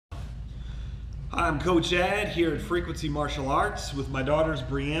Hi, I'm Coach Ed here at Frequency Martial Arts with my daughters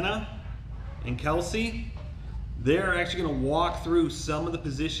Brianna and Kelsey. They're actually going to walk through some of the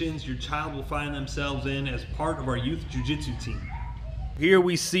positions your child will find themselves in as part of our youth jiu-jitsu team. Here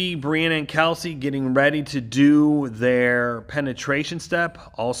we see Brianna and Kelsey getting ready to do their penetration step,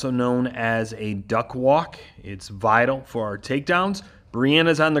 also known as a duck walk. It's vital for our takedowns.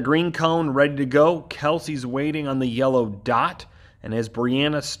 Brianna's on the green cone, ready to go. Kelsey's waiting on the yellow dot. And as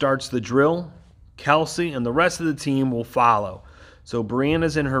Brianna starts the drill, Kelsey and the rest of the team will follow. So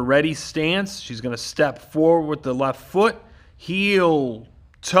Brianna's in her ready stance. She's going to step forward with the left foot, heel,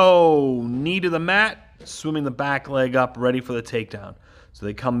 toe, knee to the mat, swimming the back leg up, ready for the takedown. So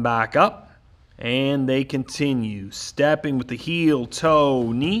they come back up, and they continue. Stepping with the heel,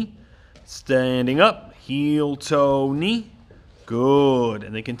 toe, knee. Standing up, heel, toe, knee. Good.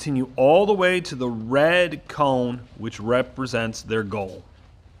 And they continue all the way to the red cone, which represents their goal.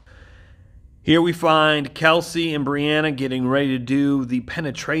 Here we find Kelsey and Brianna getting ready to do the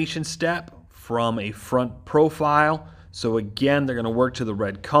penetration step from a front profile. So again, they're going to work to the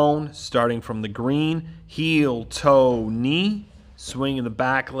red cone, starting from the green, heel, toe, knee, swinging the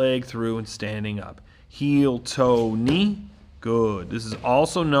back leg through and standing up. Heel, toe, knee. Good. This is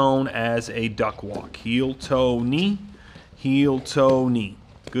also known as a duck walk. Heel, toe, knee. Heel, toe, knee.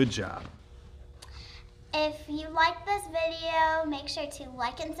 Good job. If you like this video, make sure to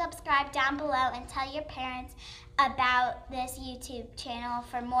like and subscribe down below and tell your parents about this YouTube channel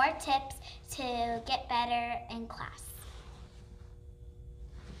for more tips to get better in class.